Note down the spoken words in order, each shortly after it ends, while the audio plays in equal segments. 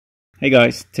Hey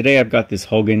guys, today I've got this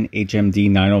Hougen HMD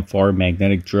 904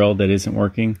 magnetic drill that isn't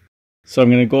working, so I'm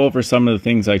going to go over some of the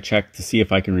things I checked to see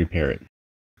if I can repair it.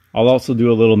 I'll also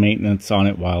do a little maintenance on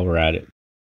it while we're at it.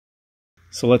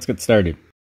 So let's get started.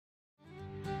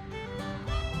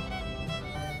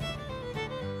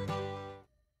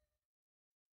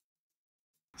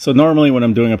 So normally when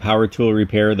I'm doing a power tool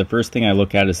repair, the first thing I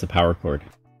look at is the power cord.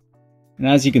 And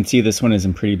as you can see, this one is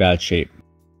in pretty bad shape.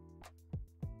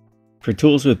 For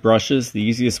tools with brushes, the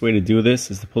easiest way to do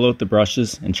this is to pull out the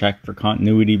brushes and check for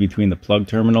continuity between the plug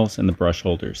terminals and the brush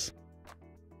holders.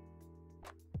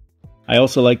 I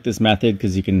also like this method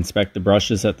because you can inspect the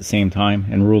brushes at the same time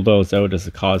and rule those out as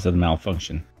the cause of the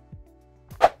malfunction.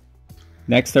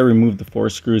 Next, I remove the 4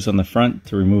 screws on the front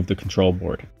to remove the control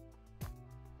board.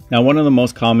 Now, one of the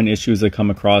most common issues I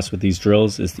come across with these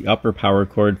drills is the upper power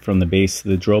cord from the base to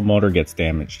the drill motor gets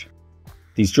damaged.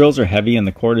 These drills are heavy and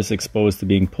the cord is exposed to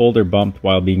being pulled or bumped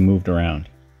while being moved around.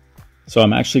 So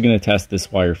I'm actually going to test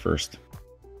this wire first.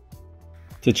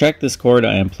 To check this cord,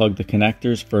 I unplugged the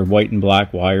connectors for white and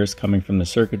black wires coming from the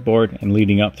circuit board and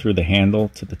leading up through the handle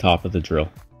to the top of the drill.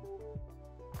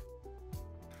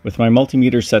 With my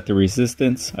multimeter set to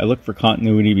resistance, I look for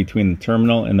continuity between the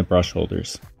terminal and the brush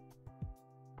holders.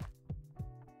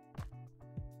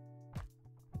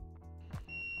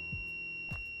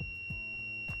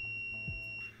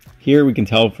 Here we can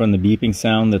tell from the beeping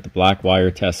sound that the black wire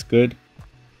tests good,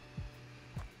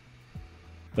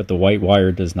 but the white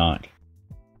wire does not.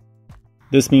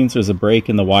 This means there's a break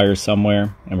in the wire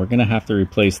somewhere, and we're going to have to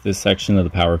replace this section of the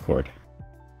power cord.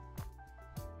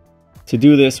 To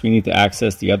do this, we need to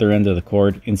access the other end of the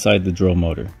cord inside the drill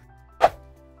motor.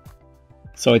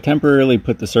 So I temporarily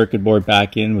put the circuit board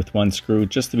back in with one screw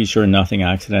just to be sure nothing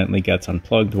accidentally gets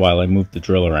unplugged while I move the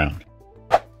drill around.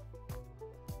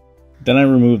 Then I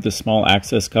remove the small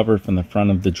access cover from the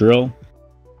front of the drill,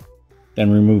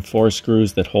 then remove 4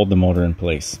 screws that hold the motor in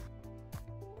place.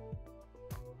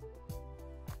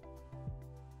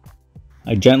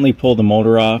 I gently pull the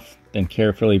motor off, then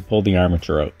carefully pull the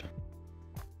armature out.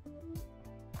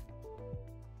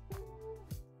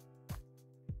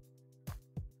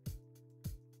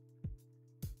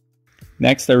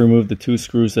 Next, I remove the 2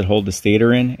 screws that hold the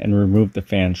stator in and remove the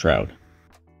fan shroud.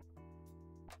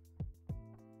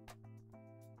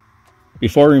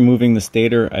 Before removing the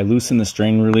stator, I loosen the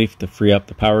strain relief to free up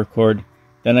the power cord,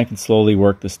 then I can slowly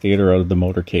work the stator out of the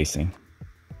motor casing.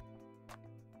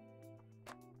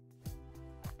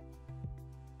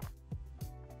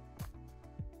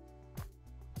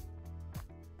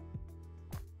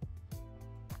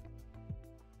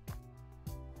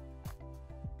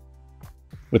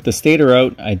 With the stator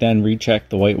out, I then recheck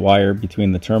the white wire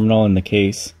between the terminal and the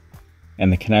case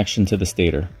and the connection to the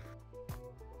stator.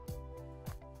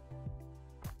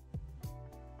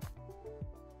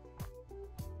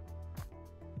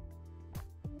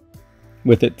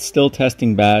 With it still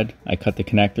testing bad, I cut the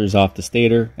connectors off the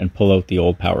stator and pull out the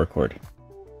old power cord.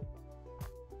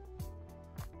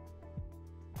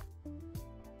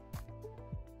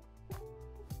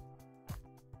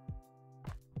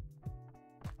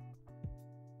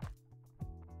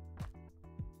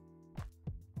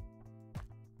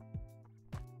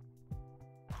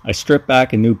 I strip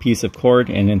back a new piece of cord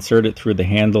and insert it through the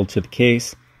handle to the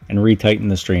case and retighten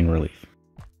the strain relief.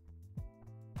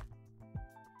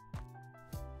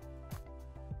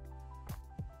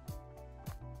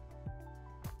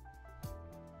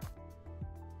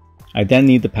 I then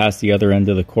need to pass the other end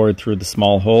of the cord through the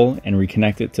small hole and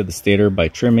reconnect it to the stator by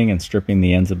trimming and stripping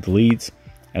the ends of the leads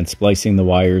and splicing the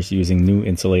wires using new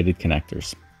insulated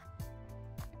connectors.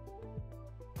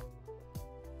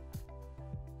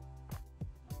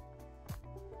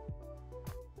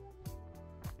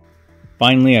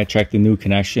 Finally, I check the new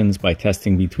connections by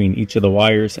testing between each of the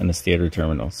wires and the stator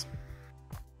terminals.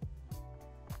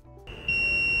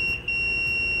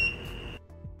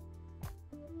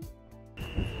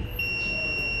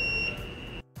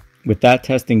 With that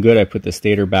testing good, I put the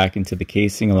stator back into the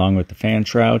casing along with the fan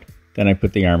shroud, then I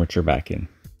put the armature back in.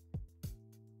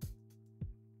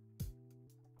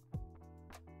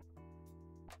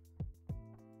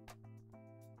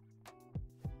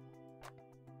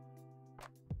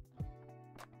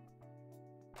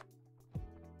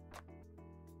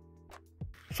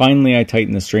 Finally, I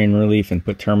tighten the strain relief and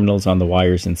put terminals on the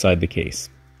wires inside the case.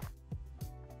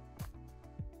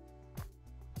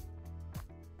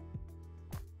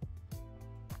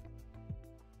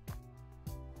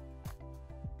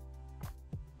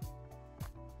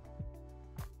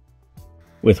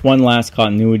 With one last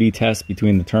continuity test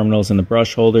between the terminals and the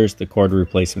brush holders, the cord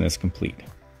replacement is complete.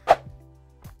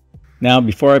 Now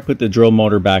before I put the drill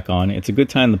motor back on, it's a good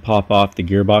time to pop off the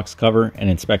gearbox cover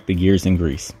and inspect the gears and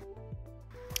grease.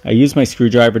 I use my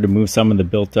screwdriver to move some of the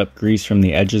built up grease from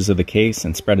the edges of the case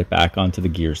and spread it back onto the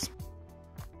gears.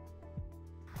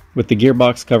 With the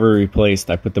gearbox cover replaced,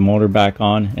 I put the motor back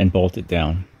on and bolt it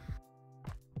down.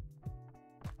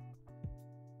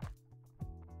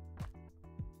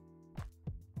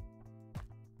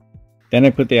 Then I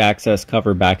put the access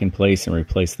cover back in place and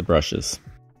replace the brushes.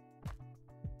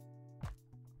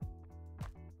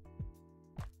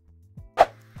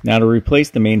 Now to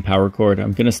replace the main power cord,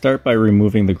 I'm going to start by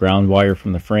removing the ground wire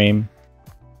from the frame.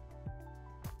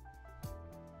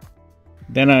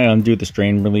 Then I undo the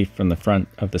strain relief from the front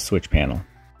of the switch panel.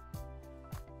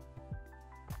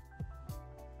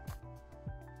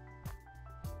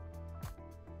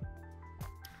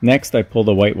 Next, I pull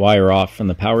the white wire off from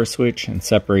the power switch and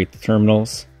separate the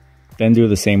terminals, then do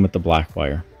the same with the black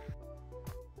wire.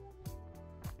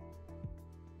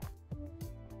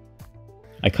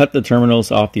 I cut the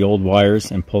terminals off the old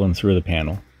wires and pull them through the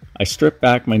panel. I strip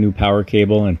back my new power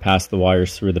cable and pass the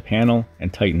wires through the panel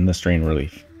and tighten the strain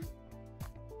relief.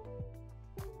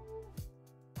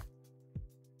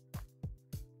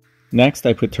 Next,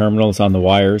 I put terminals on the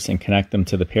wires and connect them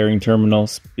to the pairing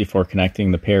terminals before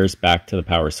connecting the pairs back to the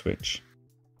power switch.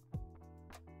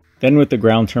 Then with the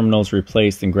ground terminals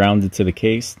replaced and grounded to the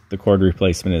case, the cord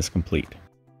replacement is complete.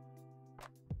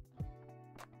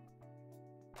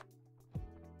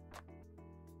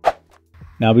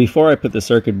 Now before I put the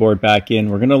circuit board back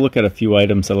in, we're going to look at a few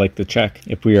items I like to check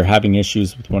if we are having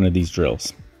issues with one of these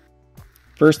drills.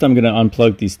 First, I'm going to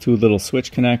unplug these two little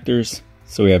switch connectors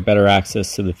so we have better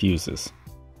access to the fuses.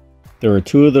 There are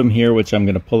two of them here which I'm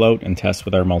going to pull out and test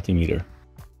with our multimeter.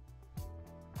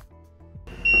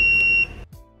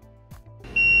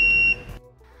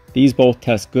 These both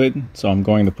test good, so I'm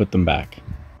going to put them back.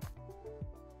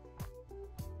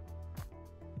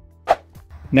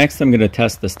 Next, I'm going to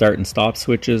test the start and stop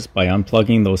switches by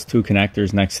unplugging those two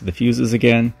connectors next to the fuses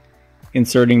again,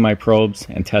 inserting my probes,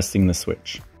 and testing the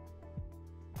switch.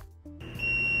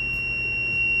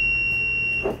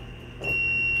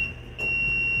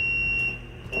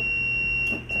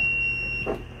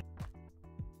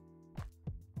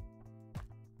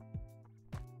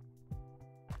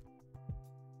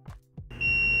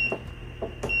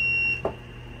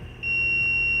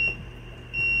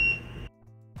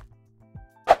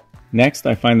 Next,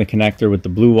 I find the connector with the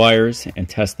blue wires and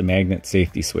test the magnet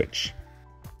safety switch.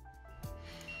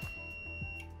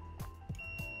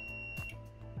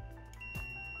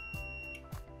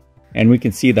 And we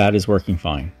can see that is working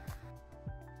fine.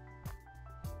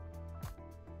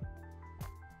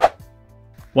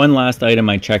 One last item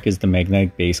I check is the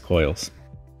magnetic base coils.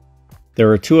 There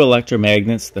are two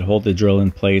electromagnets that hold the drill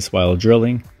in place while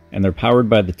drilling, and they're powered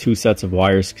by the two sets of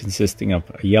wires consisting of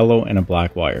a yellow and a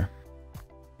black wire.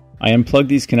 I unplugged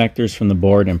these connectors from the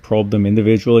board and probed them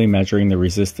individually, measuring the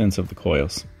resistance of the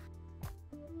coils.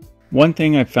 One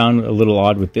thing I found a little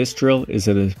odd with this drill is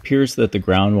that it appears that the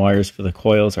ground wires for the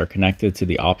coils are connected to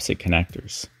the opposite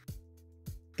connectors.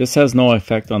 This has no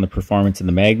effect on the performance of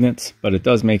the magnets, but it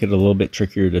does make it a little bit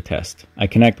trickier to test. I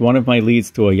connect one of my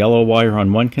leads to a yellow wire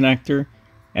on one connector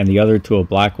and the other to a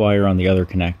black wire on the other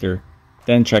connector,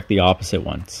 then check the opposite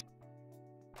ones.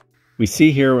 We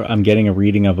see here I'm getting a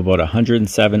reading of about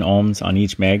 107 ohms on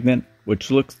each magnet,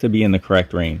 which looks to be in the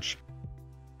correct range.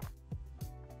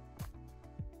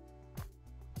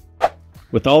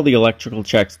 With all the electrical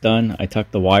checks done, I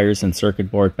tuck the wires and circuit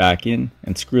board back in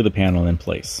and screw the panel in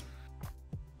place.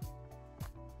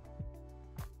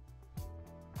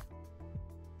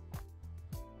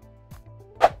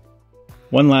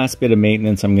 One last bit of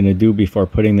maintenance I'm going to do before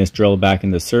putting this drill back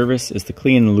into service is to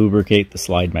clean and lubricate the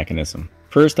slide mechanism.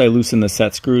 First, I loosen the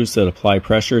set screws that apply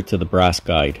pressure to the brass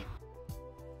guide.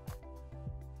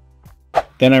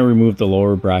 Then I remove the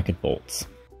lower bracket bolts.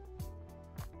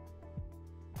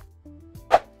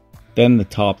 Then the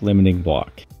top limiting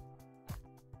block.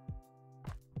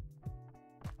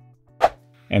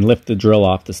 And lift the drill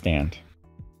off the stand.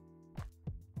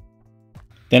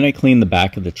 Then I clean the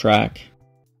back of the track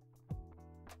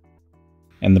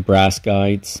and the brass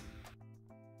guides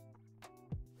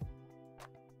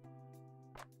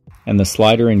and the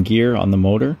slider and gear on the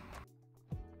motor.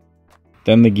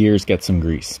 Then the gears get some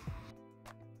grease.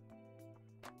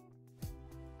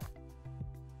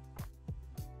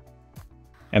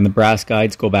 And the brass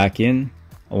guides go back in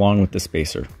along with the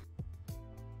spacer.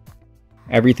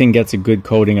 Everything gets a good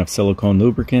coating of silicone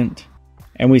lubricant,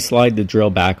 and we slide the drill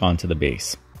back onto the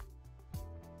base.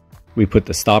 We put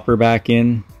the stopper back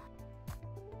in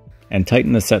and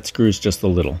tighten the set screws just a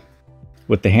little.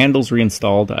 With the handles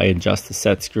reinstalled, I adjust the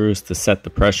set screws to set the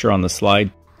pressure on the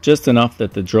slide just enough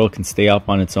that the drill can stay up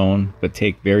on its own but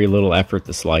take very little effort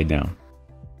to slide down.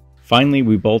 Finally,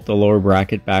 we bolt the lower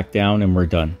bracket back down and we're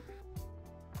done.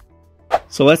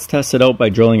 So let's test it out by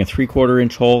drilling a 3/4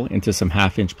 inch hole into some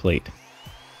 1/2 inch plate.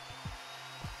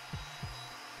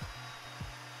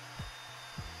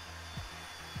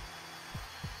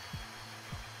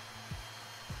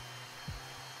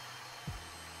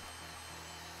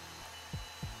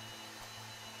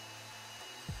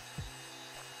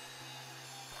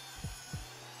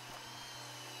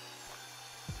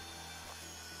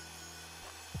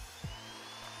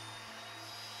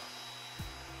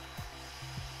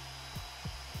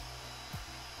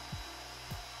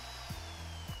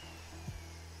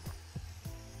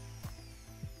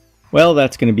 Well,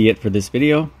 that's going to be it for this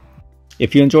video.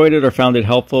 If you enjoyed it or found it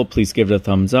helpful, please give it a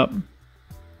thumbs up.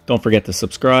 Don't forget to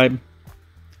subscribe,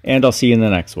 and I'll see you in the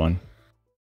next one.